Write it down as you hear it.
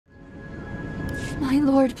My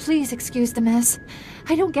lord, please excuse the mess.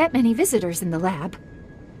 I don't get many visitors in the lab.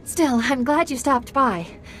 Still, I'm glad you stopped by.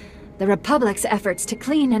 The Republic's efforts to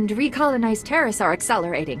clean and recolonize Taris are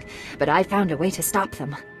accelerating, but I found a way to stop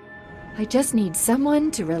them. I just need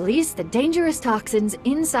someone to release the dangerous toxins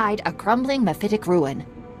inside a crumbling mephitic ruin.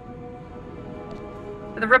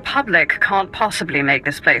 The Republic can't possibly make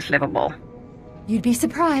this place livable. You'd be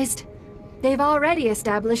surprised. They've already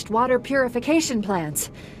established water purification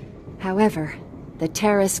plants. However, the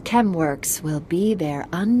Taris Chemworks will be their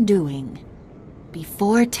undoing.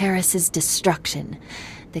 Before Taris's destruction,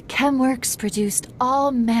 the Chemworks produced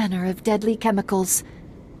all manner of deadly chemicals,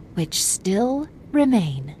 which still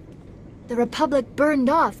remain. The Republic burned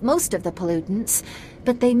off most of the pollutants,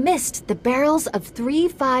 but they missed the barrels of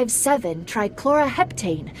 357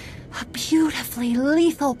 trichloroheptane, a beautifully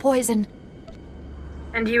lethal poison.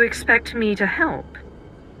 And you expect me to help?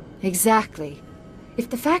 Exactly. If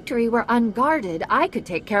the factory were unguarded, I could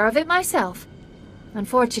take care of it myself.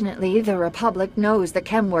 Unfortunately, the Republic knows the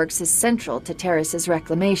Chemworks is central to Taris's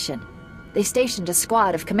reclamation. They stationed a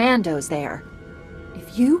squad of commandos there.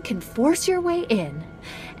 If you can force your way in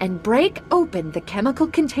and break open the chemical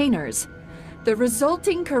containers, the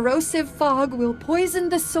resulting corrosive fog will poison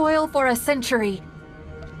the soil for a century.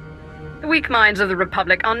 The weak minds of the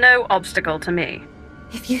Republic are no obstacle to me.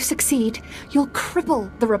 If you succeed, you'll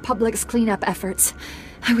cripple the Republic's cleanup efforts.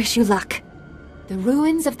 I wish you luck. The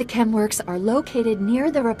ruins of the Chemworks are located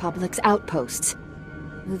near the Republic's outposts.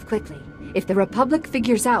 Move quickly. If the Republic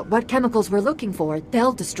figures out what chemicals we're looking for,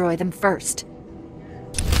 they'll destroy them first.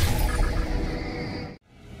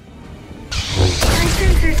 My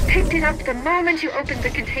sensors picked it up the moment you opened the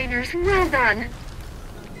containers. Well done.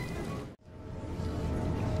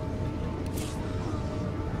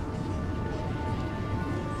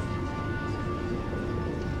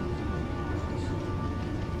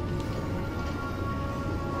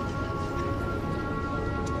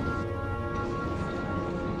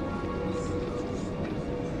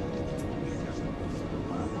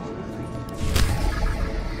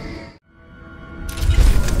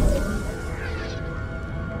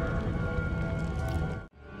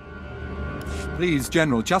 Please,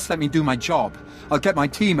 General, just let me do my job. I'll get my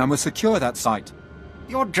team and we'll secure that site.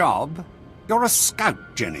 Your job? You're a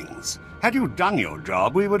scout, Jennings. Had you done your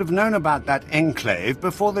job, we would have known about that enclave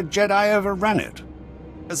before the Jedi overran it.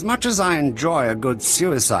 As much as I enjoy a good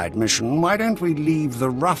suicide mission, why don't we leave the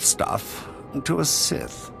rough stuff to a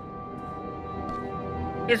Sith?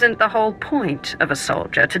 Isn't the whole point of a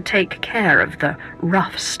soldier to take care of the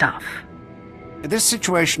rough stuff? This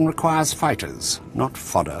situation requires fighters, not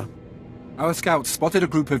fodder. Our scouts spotted a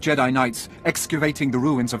group of Jedi Knights excavating the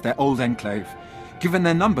ruins of their old enclave. Given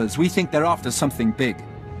their numbers, we think they're after something big.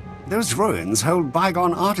 Those ruins hold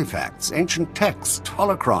bygone artifacts, ancient texts,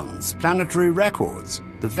 holocrons, planetary records,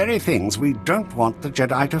 the very things we don't want the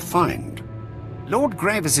Jedi to find. Lord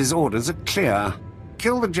Gravis's orders are clear.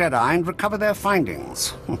 Kill the Jedi and recover their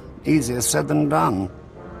findings. Easier said than done.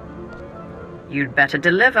 You'd better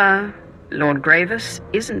deliver. Lord Gravis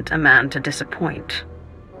isn't a man to disappoint.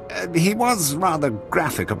 He was rather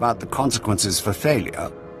graphic about the consequences for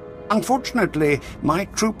failure. Unfortunately, my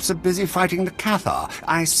troops are busy fighting the Cathar.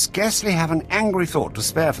 I scarcely have an angry thought to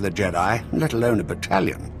spare for the Jedi, let alone a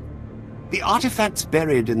battalion. The artifacts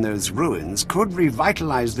buried in those ruins could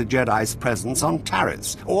revitalize the Jedi's presence on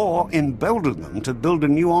Taris, or embolden them to build a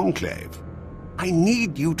new enclave. I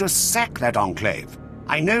need you to sack that enclave.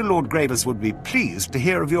 I know Lord Gravis would be pleased to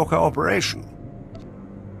hear of your cooperation.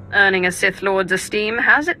 Earning a Sith Lord's esteem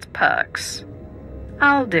has its perks.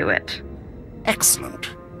 I'll do it.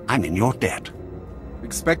 Excellent. I'm in your debt.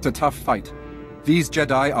 Expect a tough fight. These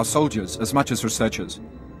Jedi are soldiers as much as researchers.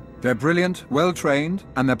 They're brilliant, well-trained,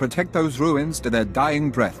 and they'll protect those ruins to their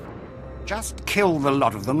dying breath. Just kill the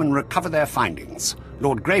lot of them and recover their findings.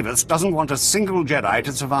 Lord Gravis doesn't want a single Jedi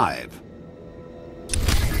to survive.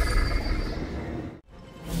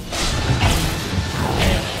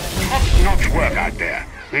 Top-notch work out there.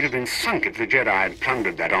 We'd have been sunk if the Jedi had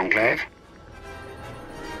plundered that enclave.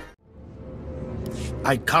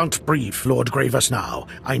 I can't brief Lord Gravis now.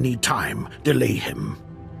 I need time. Delay him.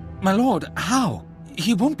 My lord, how?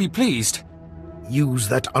 He won't be pleased. Use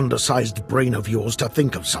that undersized brain of yours to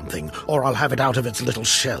think of something, or I'll have it out of its little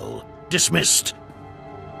shell. Dismissed.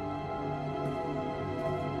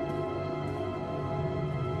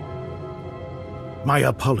 My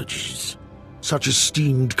apologies. Such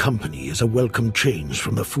esteemed company is a welcome change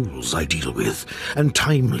from the fools I deal with, and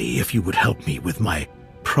timely if you would help me with my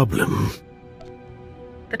problem.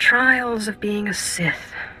 The trials of being a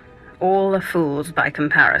Sith. All are fools by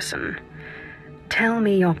comparison. Tell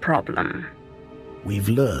me your problem. We've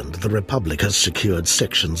learned the Republic has secured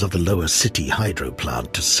sections of the lower city hydro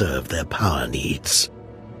plant to serve their power needs.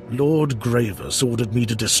 Lord Gravis ordered me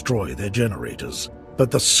to destroy their generators,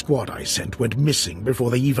 but the squad I sent went missing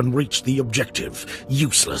before they even reached the objective.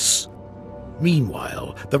 Useless.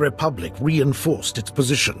 Meanwhile, the Republic reinforced its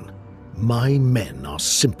position. My men are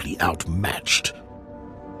simply outmatched.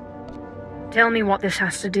 Tell me what this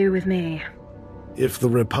has to do with me. If the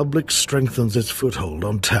Republic strengthens its foothold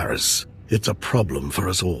on Taris, it's a problem for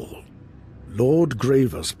us all. Lord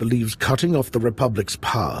Gravis believes cutting off the Republic's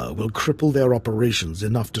power will cripple their operations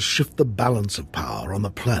enough to shift the balance of power on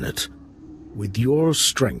the planet. With your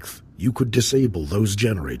strength, you could disable those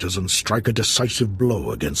generators and strike a decisive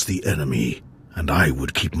blow against the enemy, and I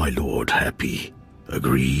would keep my lord happy.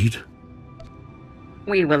 Agreed?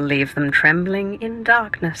 We will leave them trembling in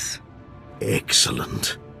darkness.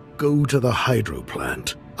 Excellent. Go to the hydro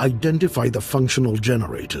plant, identify the functional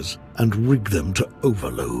generators, and rig them to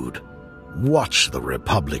overload. Watch the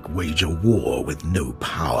Republic wage a war with no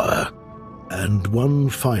power. And one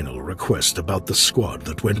final request about the squad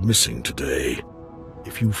that went missing today.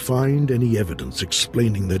 If you find any evidence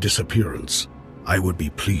explaining their disappearance, I would be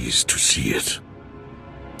pleased to see it.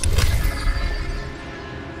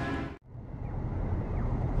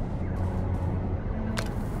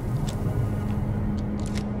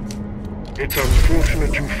 It's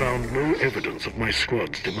unfortunate you found no evidence of my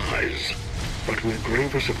squad's demise. But with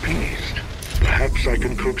Gravis appeased, perhaps I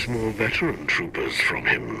can coax more veteran troopers from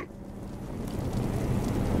him.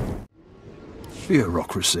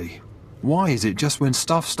 Bureaucracy. Why is it just when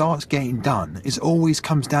stuff starts getting done, it always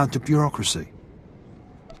comes down to bureaucracy?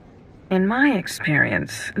 In my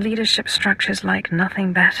experience, leadership structures like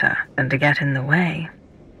nothing better than to get in the way.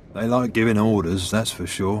 They like giving orders, that's for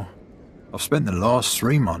sure. I've spent the last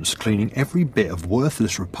 3 months cleaning every bit of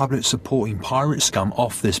worthless Republic-supporting pirate scum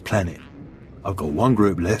off this planet. I've got one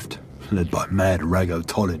group left, led by Mad Rago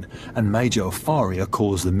Tollin, and Major Ofaria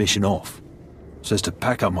calls the mission off. Says to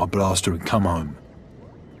pack up my blaster and come home.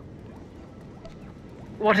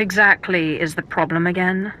 What exactly is the problem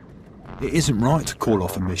again? It isn't right to call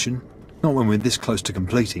off a mission, not when we're this close to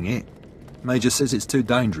completing it. Major says it's too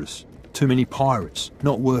dangerous, too many pirates,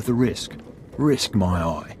 not worth the risk. Risk my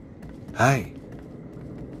eye. Hey.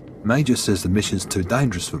 Major says the mission's too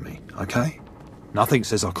dangerous for me, okay? Nothing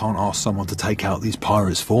says I can't ask someone to take out these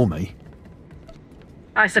pirates for me.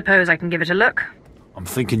 I suppose I can give it a look. I'm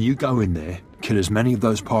thinking you go in there, kill as many of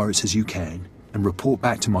those pirates as you can, and report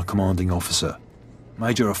back to my commanding officer.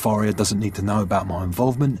 Major Ofaria doesn't need to know about my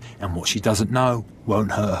involvement, and what she doesn't know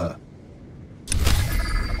won't hurt her.